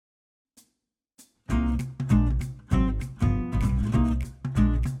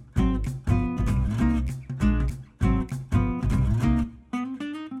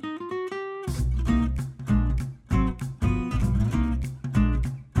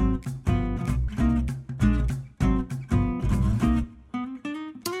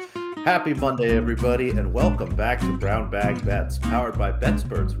Happy Monday, everybody, and welcome back to Brown Bag Bets, powered by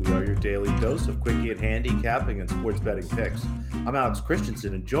BetSperts. We are your daily dose of quickie and handicapping and sports betting picks. I'm Alex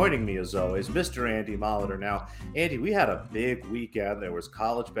Christensen, and joining me, as always, Mr. Andy Molitor. Now, Andy, we had a big weekend. There was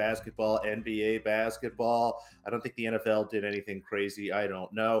college basketball, NBA basketball. I don't think the NFL did anything crazy. I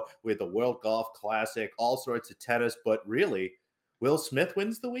don't know. We had the World Golf Classic, all sorts of tennis, but really, Will Smith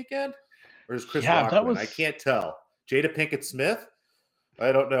wins the weekend? Or does Chris Yeah, Rock that win? I was can't tell. Jada Pinkett Smith?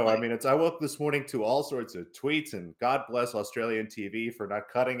 I don't know. I like mean, I woke this morning to all sorts of tweets, and God bless Australian TV for not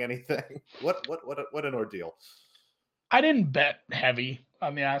cutting anything. What an ordeal. I didn't bet heavy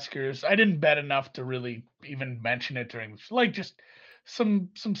on the Oscars. I didn't bet enough to really even mention it during like just some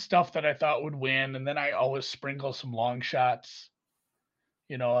stuff that I thought would win, and then I always sprinkle some long shots.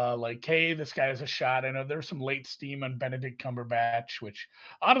 Like, hey, this guy has a shot. I know there's some late steam on Benedict Cumberbatch, which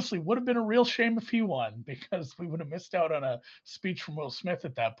honestly would have been a real shame if he won because we would have missed out on a speech from Will Smith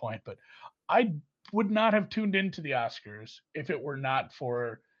at that point. But I would not have tuned into the Oscars if it were not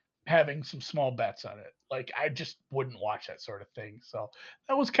for having some small bets on it. Like, I just wouldn't watch that sort of thing. So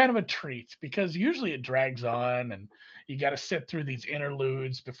that was kind of a treat because usually it drags on and you got to sit through these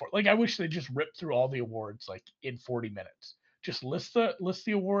interludes before. Like, I wish they just ripped through all the awards like in 40 minutes. Just list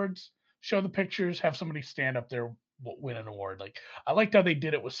the awards, show the pictures, have somebody stand up there, win an award. Like, I liked how they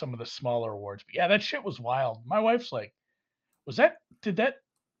did it with some of the smaller awards. But yeah, that shit was wild. My wife's like, "Was that did that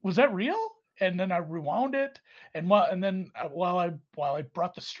was that real?" And then I rewound it, and then while I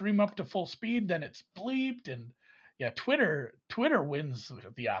brought the stream up to full speed, then it's bleeped, and yeah, Twitter wins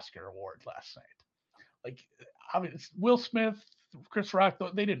the Oscar award last night. Like, I mean, it's Will Smith, Chris Rock,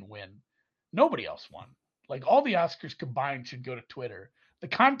 they didn't win. Nobody else won. Like, all the Oscars combined should go to Twitter. The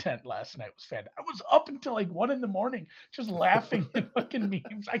content last night was fantastic. I was up until like 1 in the morning just laughing at fucking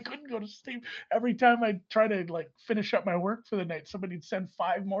memes. I couldn't go to sleep. Every time I try to like finish up my work for the night, somebody'd send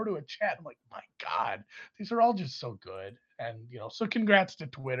five more to a chat. I'm like, my God, these are all just so good. And so congrats to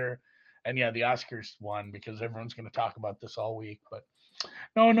Twitter. And yeah, the Oscars won because everyone's going to talk about this all week. But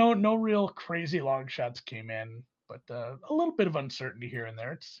no real crazy long shots came in, but a little bit of uncertainty here and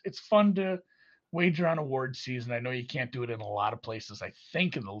there. It's fun to wager on award season. I know you can't do it in a lot of places. I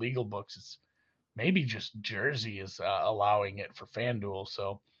think in the legal books, it's maybe just Jersey is allowing it for FanDuel.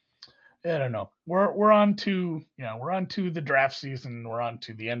 So I don't know. We're on to we're on to the draft season. We're on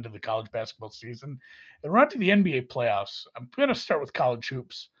to the end of the college basketball season, and we're on to the NBA playoffs. I'm going to start with college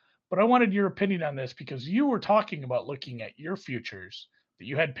hoops, but I wanted your opinion on this because you were talking about looking at your futures that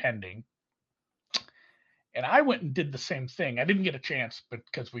you had pending, and I went and did the same thing. I didn't get a chance, but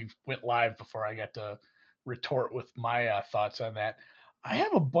because we went live before I got to retort with my thoughts on that. I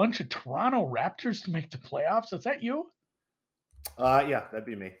have a bunch of Toronto Raptors to make the playoffs. Is that you? Yeah, that'd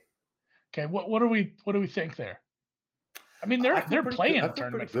be me. Okay, what do we think there? I mean, I feel they're pretty good. playing I the feel pretty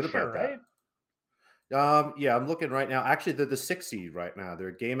tournament for good sure, about that. right? Yeah, I'm looking right now. Actually, they're the 6 seed right now. They're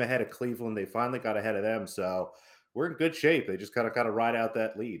a game ahead of Cleveland. They finally got ahead of them, so we're in good shape. They just gotta ride out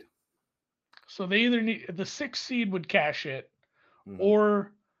that lead. So they either need the sixth seed would cash it, Hmm.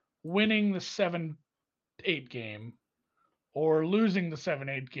 or winning the 7-8 game, or losing the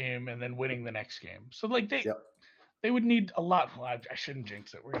 7-8 game and then winning the next game. So like Yep. they would need a lot. Well, I shouldn't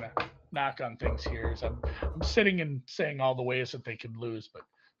jinx it. We're gonna knock on things here. As I'm sitting and saying all the ways that they could lose, but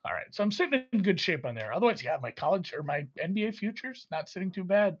all right. So I'm sitting in good shape on there. Otherwise, yeah, my college or my NBA futures not sitting too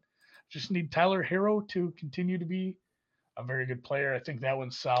bad. Just need Tyler Hero to continue to be a very good player. I think that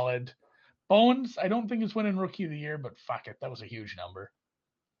one's solid. Bones, I don't think is winning Rookie of the Year, but fuck it, that was a huge number.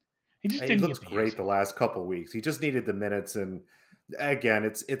 He just He didn't looks get the use great the of last couple weeks. He just needed the minutes, and again,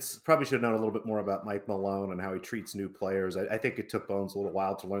 it's probably should have known a little bit more about Mike Malone and how he treats new players. I think it took Bones a little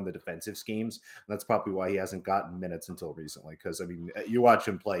while to learn the defensive schemes, and that's probably why he hasn't gotten minutes until recently. Because I mean, you watch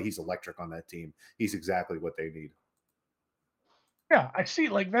him play; he's electric on that team. He's exactly what they need. Yeah, I see.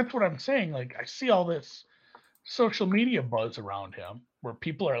 Like that's what I'm saying. Like I see all this social media buzz around him where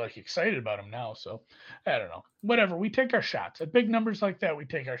people are like excited about him now. So I don't know. Whatever. We take our shots at big numbers like that. We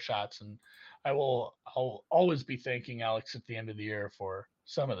take our shots, and I'll always be thanking Alex at the end of the year for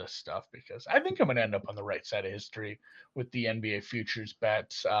some of this stuff because I think I'm going to end up on the right side of history with the NBA futures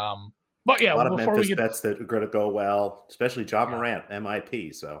bets. But A yeah, lot of before we Memphis get bets that are going to go well, especially John yeah, Morant,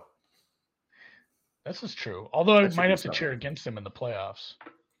 MIP. So this is true. Although I that should might be have to something. cheer against him in the playoffs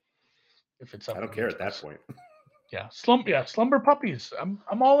if it's I up don't care against at my that point. slumber puppies. I'm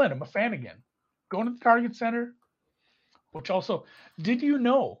all in. I'm a fan again. Going to the Target Center. Which also, did you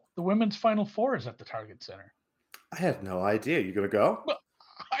know the women's Final Four is at the Target Center? I have no idea. You going to go? Well,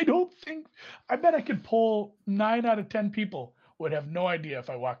 I don't think. I bet I could pull 9 out of 10 people would have no idea if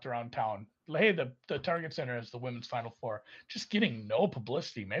I walked around town. Hey, the Target Center is the women's Final Four. Just getting no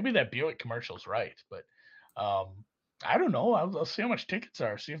publicity. Maybe that Buick commercial's right, but um, I don't know. I'll see how much tickets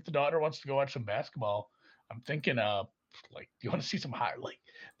are. See if the daughter wants to go watch some basketball. I'm thinking, like, you want to see some high? Like,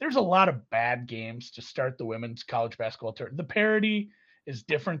 there's a lot of bad games to start the women's college basketball tournament. The parity is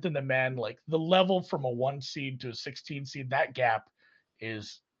different than the men. Like the level from a 1 seed to a 16 seed, that gap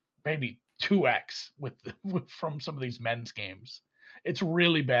is maybe 2x with from some of these men's games. It's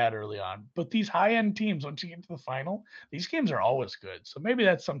really bad early on. But these high end teams, once you get to the final, these games are always good. So maybe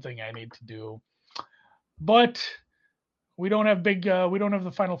that's something I need to do. But we don't have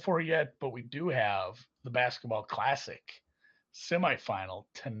the Final Four yet, but we do have the Basketball Classic semifinal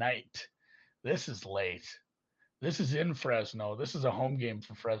tonight. This is late. This is in Fresno. This is a home game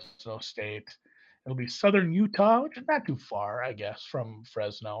for Fresno State. It'll be Southern Utah, which is not too far, I guess, from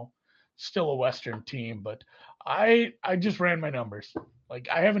Fresno. Still a Western team, but I just ran my numbers. Like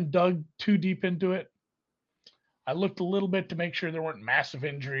I haven't dug too deep into it. I looked a little bit to make sure there weren't massive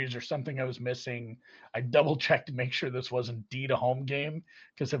injuries or something I was missing. I double checked to make sure this was indeed a home game,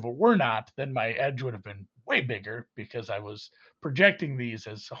 because if it were not, then my edge would have been way bigger because I was projecting these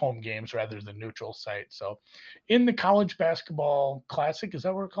as home games rather than neutral sites. So, in the college basketball classic, is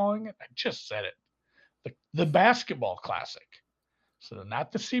that what we're calling it? I just said it. The basketball classic. So,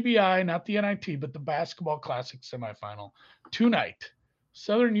 not the CBI, not the NIT, but the basketball classic semifinal tonight.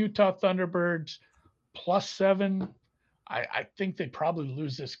 Southern Utah Thunderbirds +7. I think they probably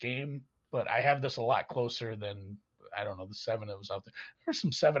lose this game, but I have this a lot closer than I don't know the 7 that was out there. There's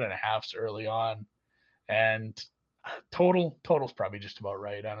some 7.5s early on, and total's probably just about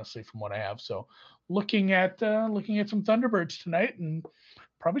right, honestly, from what I have. So looking at some Thunderbirds tonight, and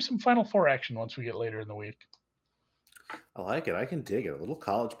probably some Final Four action once we get later in the week. I like it. I can dig it. A little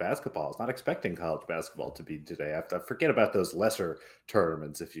college basketball. I was not expecting college basketball to be today. I have to forget about those lesser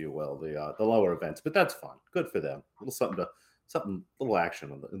tournaments, if you will, the lower events. But that's fun. Good for them. A little something, little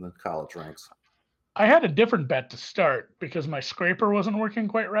action in the college ranks. I had a different bet to start because my scraper wasn't working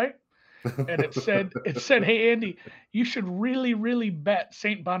quite right. And it said, "Hey Andy, you should really bet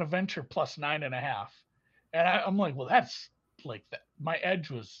Saint Bonaventure +9.5." And I'm like, well, that's like that. My edge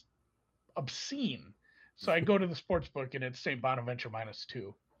was obscene. So I go to the sports book and it's St. Bonaventure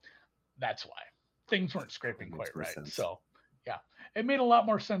 -2. That's why things weren't scraping quite right. Sense. So yeah, it made a lot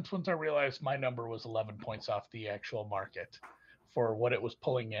more sense once I realized my number was 11 points off the actual market for what it was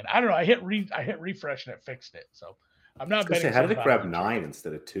pulling in. I don't know. I hit refresh and it fixed it. So I'm not betting. How did it grab 9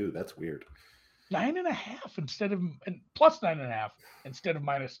 instead of 2? That's weird. 9.5 instead of +9.5 instead of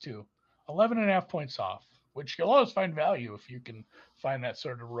 -2. 11.5 points off, which you'll always find value if you can find that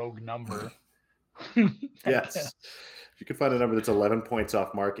sort of rogue number. Yes. If you can find a number that's 11 points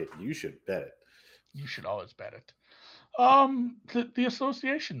off market, you should bet it. You should always bet it. The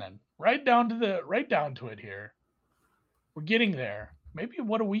association then, right down to it here. We're getting there. Maybe a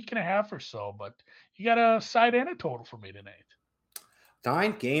week and a half or so, but you got a side and a total for me tonight.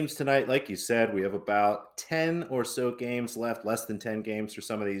 9 games tonight. Like you said, we have about 10 or so games left, less than 10 games for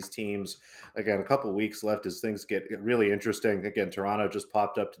some of these teams. Again, a couple of weeks left as things get really interesting. Again, Toronto just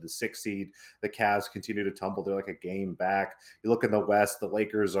popped up to the 6th seed. The Cavs continue to tumble. They're like a game back. You look in the West, the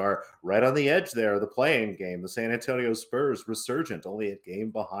Lakers are right on the edge there, the play-in game. The San Antonio Spurs resurgent, only a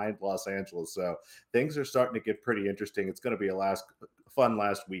game behind Los Angeles. So things are starting to get pretty interesting. It's going to be a fun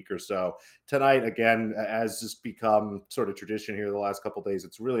last week or so. Tonight, again, as just become sort of tradition here the last couple days,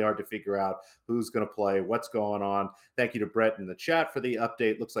 it's really hard to figure out who's going to play, what's going on. Thank you to Brett in the chat for the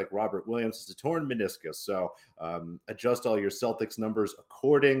update. Looks like Robert Williams is a torn meniscus, so adjust all your Celtics numbers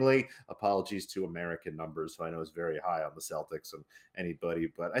accordingly. Apologies to American numbers, who I know is very high on the Celtics and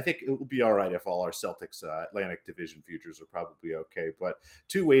anybody, but I think it will be all right if all our Celtics Atlantic Division futures are probably okay. But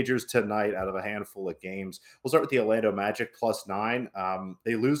 2 wagers tonight out of a handful of games. We'll start with the Orlando Magic +9.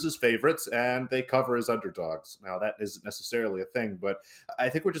 They lose as favorites and they cover as underdogs. Now, that isn't necessarily a thing, but I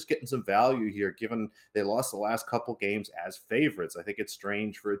think we're just getting some value here, given they lost the last couple games as favorites. I think it's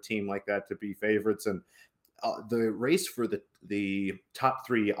strange for a team like that to be favorites, and the race for the top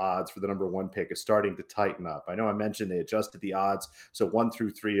 3 odds for the number 1 pick is starting to tighten up. I know I mentioned they adjusted the odds, so 1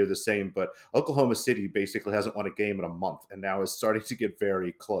 through 3 are the same, but Oklahoma City basically hasn't won a game in a month and now is starting to get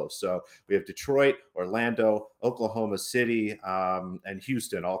very close. So we have Detroit, Orlando, Oklahoma City, and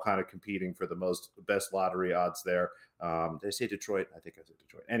Houston all kind of competing for the best lottery odds there. Did I say Detroit? I think I said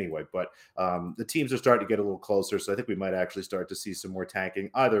Detroit. Anyway, but the teams are starting to get a little closer, so I think we might actually start to see some more tanking.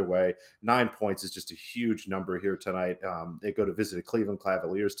 Either way, 9 points is just a huge number here tonight. They go to visit a Cleveland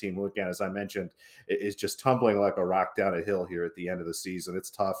Cavaliers team, who, again, as I mentioned, is just tumbling like a rock down a hill here at the end of the season. It's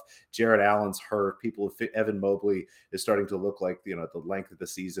tough. Jared Allen's hurt. Evan Mobley is starting to look like, the length of the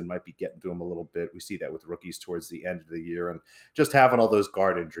season might be getting to him a little bit. We see that with rookies towards the end of the year, and just having all those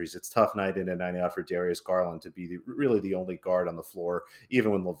guard injuries. It's tough night in and night out for Darius Garland to be really the only guard on the floor,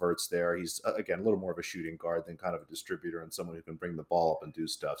 even when LeVert's there. He's, again, a little more of a shooting guard than kind of a distributor and someone who can bring the ball up and do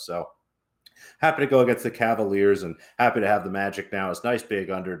stuff. So happy to go against the Cavaliers and happy to have the Magic now as nice big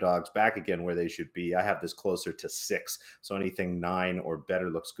underdogs back again where they should be. I have this closer to 6, so anything 9 or better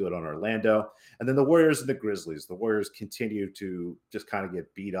looks good on Orlando. And then the Warriors and the Grizzlies. The Warriors continue to just kind of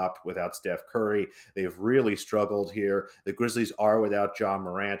get beat up without Steph Curry. They've really struggled here. The Grizzlies are without John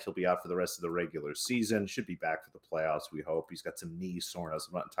Morant. He'll be out for the rest of the regular season. Should be back for the playoffs, we hope. He's got some knee soreness.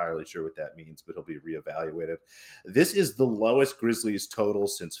 I'm not entirely sure what that means, but he'll be reevaluated. This is the lowest Grizzlies total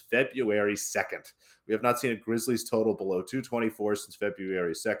since February 2nd. We have not seen a Grizzlies total below 224 since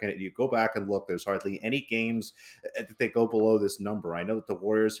February 2nd. And you go back and look, there's hardly any games that they go below this number. I know that the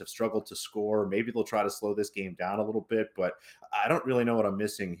Warriors have struggled to score. Maybe they'll try to slow this game down a little bit, but I don't really know what I'm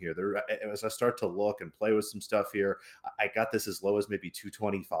missing here. As I start to look and play with some stuff here, I got this as low as maybe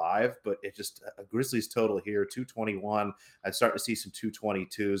 225, but it just a Grizzlies total here, 221. I'd start to see some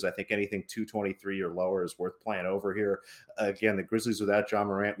 222s. I think anything 223 or lower is worth playing over here. Again, the Grizzlies without John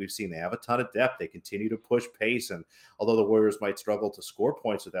Morant, we've seen they have a ton of depth. They continue to push pace, and although the Warriors might struggle to score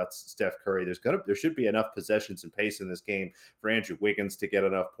points without Steph Curry, there should be enough possessions and pace in this game for Andrew Wiggins to get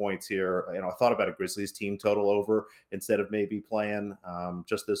enough points here. I thought about a Grizzlies team total over instead of maybe playing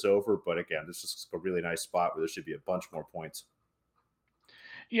just this over, but again, this is a really nice spot where there should be a bunch more points.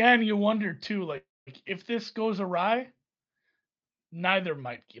 Yeah, and you wonder too, like if this goes awry, neither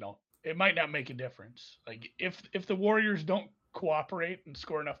might, it might not make a difference. Like if the Warriors don't cooperate and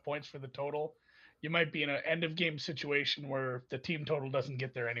score enough points for the total, you might be in an end of game situation where the team total doesn't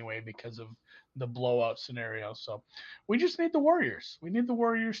get there anyway because of the blowout scenario. So we just need the Warriors. We need the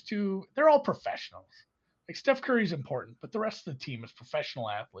Warriors to, they're all professionals. Like Steph Curry's important, but the rest of the team is professional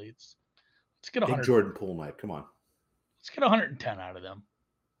athletes. Let's get Big Jordan Poole night. Come on. Let's get 110 out of them.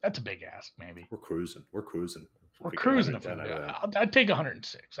 That's a big ask, maybe. We're cruising. We're cruising. I'd take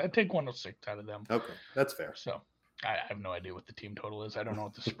 106. I'd take 106 out of them. Okay, that's fair. So I have no idea what the team total is. I don't know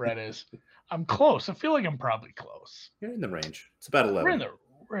what the spread is. I'm close. I feel like I'm probably close. You're in the range. It's about 11.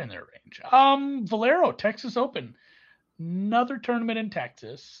 We're in their range. Valero, Texas Open. Another tournament in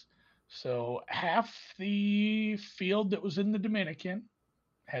Texas. So half the field that was in the Dominican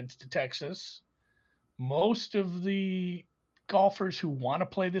heads to Texas. Most of the golfers who want to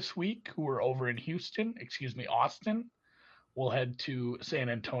play this week, who are over in Austin, will head to San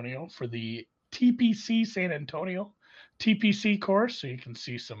Antonio for the TPC San Antonio TPC course. So you can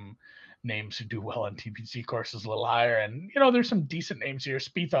see some names who do well on TPC courses a little higher. And, there's some decent names here.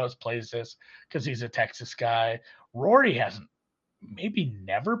 Spiethos plays this because he's a Texas guy. Rory hasn't, maybe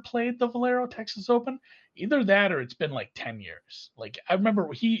never played the Valero Texas Open. Either that or it's been like 10 years. Like I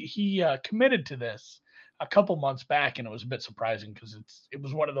remember he committed to this a couple months back, and it was a bit surprising because it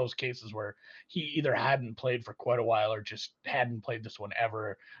was one of those cases where he either hadn't played for quite a while or just hadn't played this one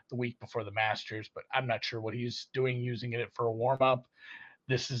ever the week before the Masters. But I'm not sure what he's doing using it for a warm-up.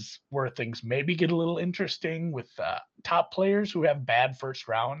 This is where things maybe get a little interesting with top players who have bad first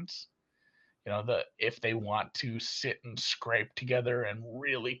rounds. If they want to sit and scrape together and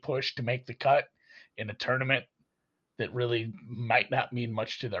really push to make the cut in a tournament that really might not mean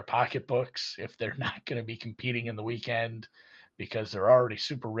much to their pocketbooks if they're not going to be competing in the weekend because they're already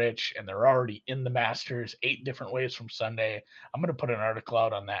super rich and they're already in the Masters 8 different ways from Sunday. I'm going to put an article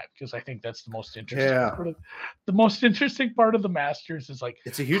out on that because I think that's the most interesting part the most interesting part of the Masters is like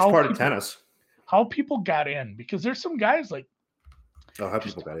it's a huge part of tennis. How people got in, because there's some guys like how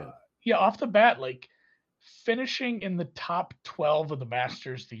people got in. Yeah, off the bat, like finishing in the top 12 of the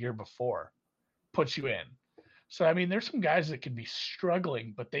Masters the year before puts you in. So, I mean, there's some guys that could be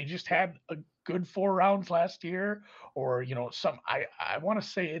struggling, but they just had a good 4 rounds last year. Or, I want to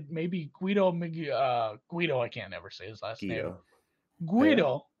say it maybe Guido, I can't never say his last name.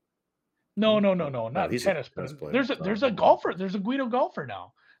 Guido. No, not tennis. But there's a golfer. There's a Guido golfer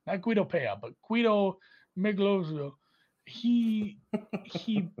now. Not Guido Pea, but Guido Miglozzo. He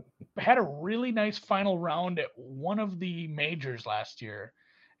had a really nice final round at one of the majors last year.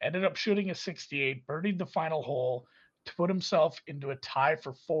 Ended up shooting a 68, birdied the final hole to put himself into a tie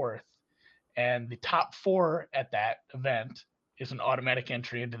for 4th. And the top 4 at that event is an automatic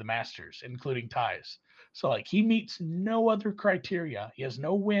entry into the Masters, including ties. So like he meets no other criteria. He has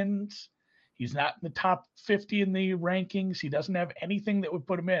no wins. He's not in the top 50 in the rankings. He doesn't have anything that would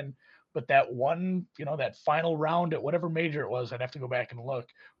put him in. But that one, that final round at whatever major it was, I'd have to go back and look,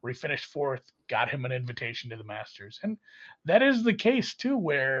 where he finished fourth, got him an invitation to the Masters. And that is the case too,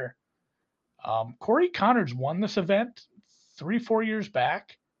 where Corey Connors won this event 3, 4 years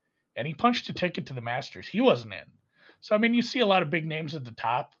back, and he punched a ticket to the Masters. He wasn't in. So I mean, you see a lot of big names at the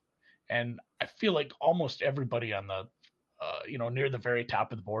top, and I feel like almost everybody on the, near the very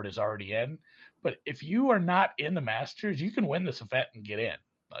top of the board is already in. But if you are not in the Masters, you can win this event and get in.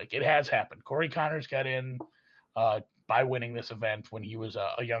 Like it has happened. Corey Connors got in by winning this event when he was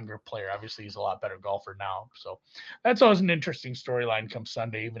a younger player. Obviously, he's a lot better golfer now. So that's always an interesting storyline come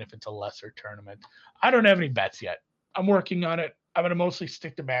Sunday, even if it's a lesser tournament. I don't have any bets yet. I'm working on it. I'm going to mostly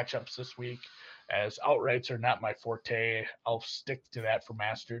stick to matchups this week, as outrights are not my forte. I'll stick to that for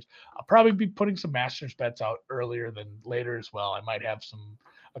Masters. I'll probably be putting some Masters bets out earlier than later as well. I might have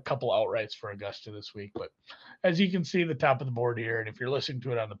a couple outrights for Augusta this week. But as you can see, the top of the board here, and if you're listening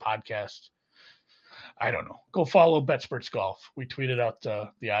to it on the podcast, I don't know. Go follow BetSperts Golf. We tweeted out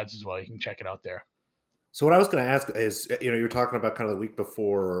the odds as well. You can check it out there. So what I was going to ask is, you're talking about kind of the week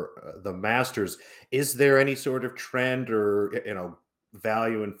before the Masters. Is there any sort of trend or,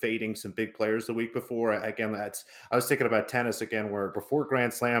 value in fading some big players the week before? Again, I was thinking about tennis again, where before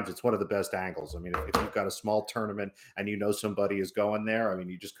Grand Slams, it's one of the best angles. I mean, if you've got a small tournament and somebody is going there, I mean,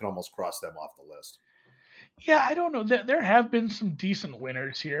 you just can almost cross them off the list. Yeah, I don't know. There have been some decent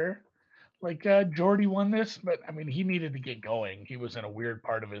winners here. Like Jordy won this, but I mean, he needed to get going. He was in a weird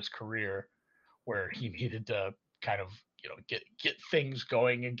part of his career where he needed to kind of get things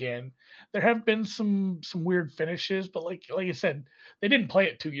going again. There have been some weird finishes, but like I said, they didn't play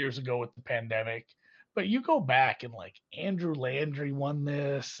it 2 years ago with the pandemic. But you go back and like Andrew Landry won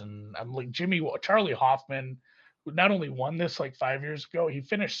this, and I'm like Charlie Hoffman, who not only won this like 5 years ago, he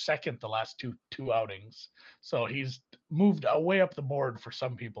finished second the last two outings. So he's moved way up the board for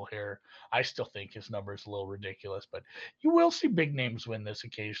some people here. I still think his number is a little ridiculous, but you will see big names win this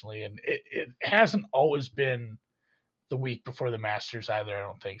occasionally, and it hasn't always been the week before the Masters either, I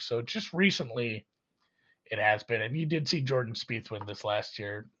don't think. So just recently it has been. And you did see Jordan Spieth win this last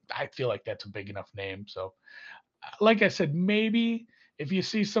year. I feel like that's a big enough name. So like I said, maybe if you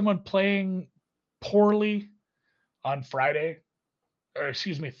see someone playing poorly on Friday, or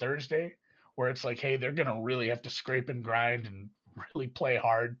excuse me, Thursday, where it's like, hey, they're going to really have to scrape and grind and really play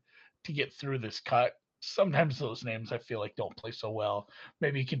hard to get through this cut. Sometimes those names I feel like don't play so well.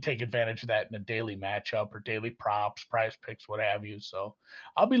 Maybe you can take advantage of that in a daily matchup or daily props, prize picks, what have you. So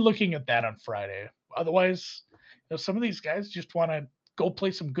I'll be looking at that on Friday. Otherwise, some of these guys just want to go play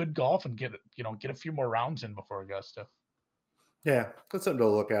some good golf and get a few more rounds in before Augusta. Yeah, that's something to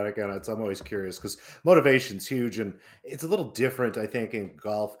look at. Again, I'm always curious because motivation's huge, and it's a little different, I think, in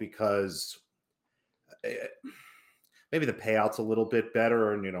golf because maybe the payout's a little bit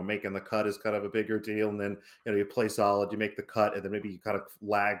better, and making the cut is kind of a bigger deal. And then you play solid, you make the cut, and then maybe you kind of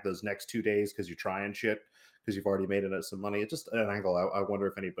lag those next 2 days because you're trying shit because you've already made some money. It's just an angle I wonder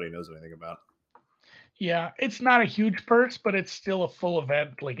if anybody knows anything about. Yeah, it's not a huge purse, but it's still a full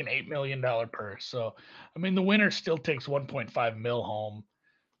event, like an $8 million purse. So, I mean, the winner still takes 1.5 mil home.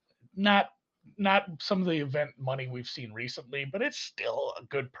 Not some of the event money we've seen recently, but it's still a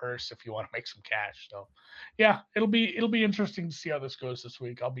good purse if you want to make some cash. So, yeah, it'll be interesting to see how this goes this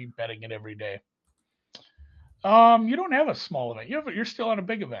week. I'll be betting it every day. You don't have a small event. You're still on a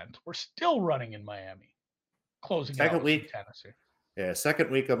big event. We're still running in Miami, closing Second out week. Tennessee. Yeah, second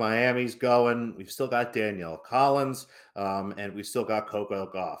week of Miami's going. We've still got Danielle Collins, and we've still got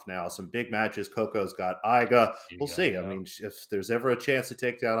Coco Gauff. Now, some big matches. Coco's got Iga. We'll see. I mean, if there's ever a chance to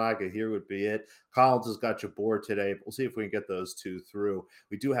take down Iga, here would be it. Collins has got your board today. We'll see if we can get those two through.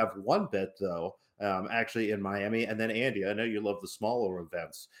 We do have one bet, though, actually in Miami. And then, Andy, I know you love the smaller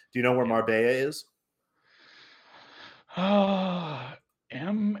events. Do you know where Marbella is? MAR.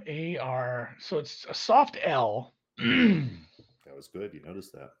 So it's a soft L. That was good. You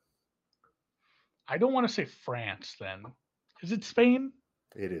noticed that. I don't want to say France then. Is it Spain?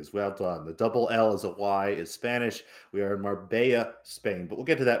 It is. Well done. The double L is a Y is Spanish. We are in Marbella, Spain, but we'll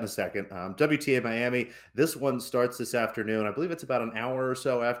get to that in a second. WTA Miami. This one starts this afternoon. I believe it's about an hour or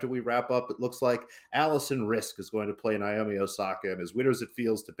so after we wrap up. It looks like Allison Risk is going to play Naomi Osaka. And as weird as it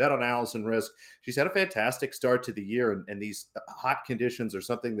feels to bet on Allison Risk, she's had a fantastic start to the year. And these hot conditions are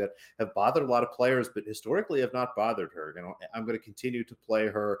something that have bothered a lot of players, but historically have not bothered her. I'm going to continue to play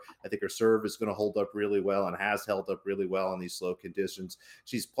her. I think her serve is going to hold up really well and has held up really well in these slow conditions.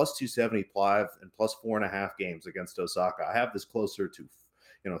 She's plus 275 and plus 4.5 games against Osaka. I have this closer to,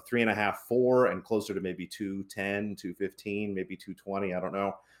 3.5, 4, and closer to maybe 210, 215, maybe 220. I don't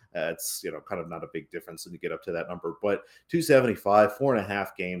know. It's kind of not a big difference when you get up to that number, but 275,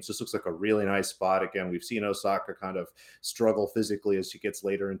 4.5 games. This looks like a really nice spot. Again, we've seen Osaka kind of struggle physically as she gets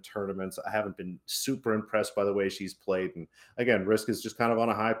later in tournaments. I haven't been super impressed by the way she's played, and again, risk is just kind of on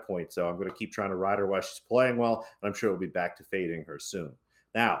a high point. So I'm going to keep trying to ride her while she's playing well, and I'm sure we'll be back to fading her soon.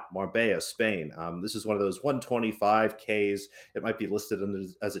 Now, Marbella, Spain. This is one of those 125Ks. It might be listed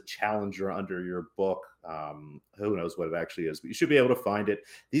as a challenger under your book. Who knows what it actually is, but you should be able to find it.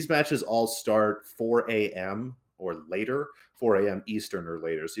 These matches all start 4 a.m. or later, 4 a.m. Eastern or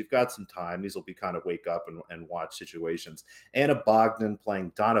later. So you've got some time. These will be kind of wake up and watch situations. Anna Bogdan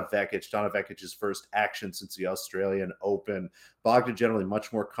playing Donna Vekic. Donna Vekic's first action since the Australian Open. Bogdan generally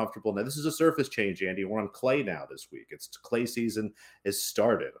much more comfortable. Now, this is a surface change, Andy. We're on clay now this week. It's clay season is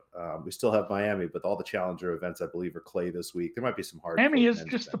started. We still have Miami, but all the challenger events, I believe, are clay this week. There might be some hard. Miami is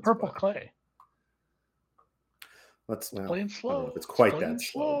just the purple clay. Playing slow. It's quite that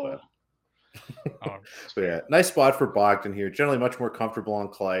slow, but. So yeah, nice spot for Bogdan here. Generally much more comfortable on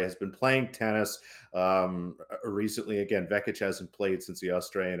clay. Has been playing tennis recently. Again, Vekic hasn't played since the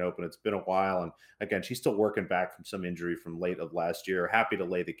Australian Open. It's been a while, and again, she's still working back from some injury from late of last year. Happy to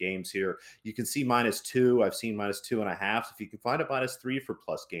lay the games here. You can see -2. I've seen -2.5. If you can find a -3 for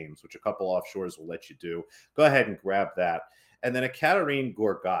plus games, which a couple offshores will let you do, go ahead and grab that. And then a Katarine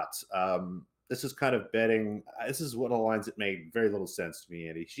Gorgat. This is kind of betting. This is one of the lines that made very little sense to me,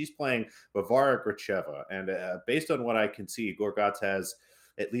 Andy. She's playing Varvara Gracheva, and based on what I can see, Gorgat has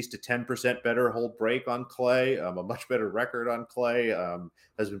at least a 10% better hold break on clay, a much better record on clay,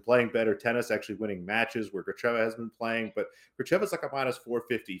 has been playing better tennis, actually winning matches where Gracheva has been playing. But Gracheva's like a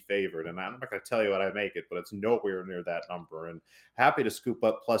 -450 favorite, and I'm not going to tell you what I make it, but it's nowhere near that number. And happy to scoop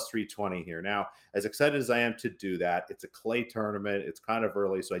up +320 here. Now, as excited as I am to do that, it's a clay tournament. It's kind of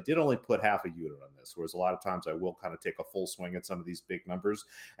early, so I did only put half a unit on this, whereas a lot of times I will kind of take a full swing at some of these big numbers.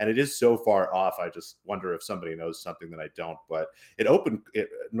 And it is so far off, I just wonder if somebody knows something that I don't. But it opened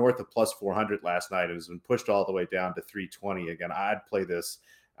north of +400 last night and has been pushed all the way down to 320. Again, I'd play this,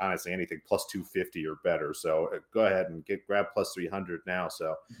 honestly, anything +250 or better. So go ahead and grab +300 now.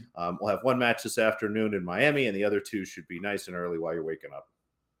 So we'll have one match this afternoon in Miami, and the other two should be nice and early while you're waking up.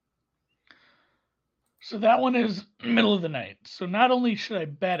 So that one is middle of the night. So not only should I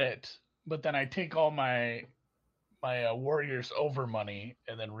bet it, but then I take all my Warriors over money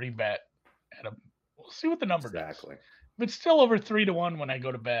and then rebet we'll see what the number exactly does. If it's still over 3-1 when I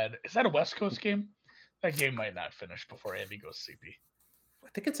go to bed, is that a West Coast game? That game might not finish before Andy goes sleepy. I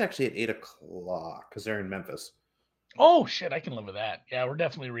think it's actually at 8:00 because they're in Memphis. Oh shit, I can live with that. Yeah, we're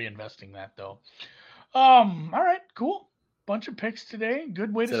definitely reinvesting that though. All right, cool. Bunch of picks today.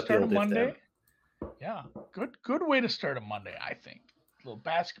 Good way to start a Monday. Yeah, good way to start a Monday, I think. A little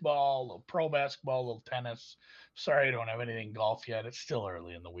basketball, a little pro basketball, a little tennis. Sorry, I don't have anything golf yet. It's still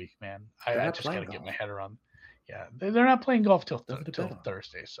early in the week, man. I just got to get my head around. Yeah, they're not playing golf till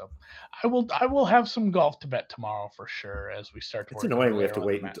Thursday, so I will have some golf to bet tomorrow for sure as we start to. It's annoying we have to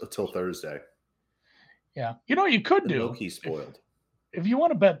wait until Thursday. Yeah, you know what you could do. Low-key spoiled. If you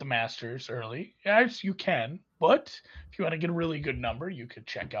want to bet the Masters early, yes, you can. But if you want to get a really good number, you could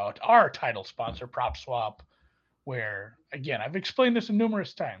check out our title sponsor, PropSwap, where, again, I've explained this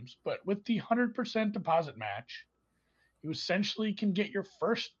numerous times, but with the 100% deposit match, you essentially can get your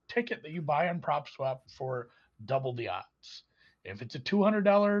first ticket that you buy on PropSwap for double the odds. If it's a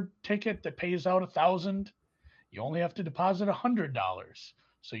 $200 ticket that pays out $1,000, you only have to deposit $100.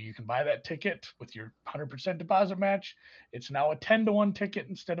 So you can buy that ticket with your 100% deposit match. It's now a 10-1 ticket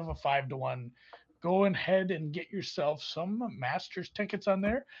instead of a 5-1. Go ahead and get yourself some Masters tickets on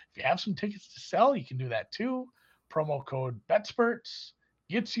there. If you have some tickets to sell, you can do that too. Promo code BetSperts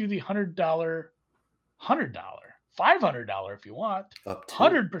gets you the $100, $500 if you want,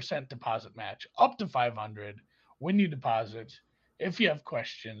 100% deposit match up to $500 when you deposit. If you have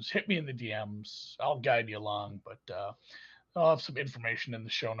questions, hit me in the DMs. I'll guide you along, but I'll have some information in the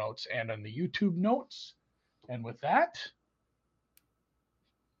show notes and on the YouTube notes. And with that,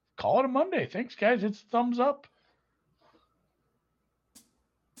 call it a Monday. Thanks, guys. It's a thumbs up.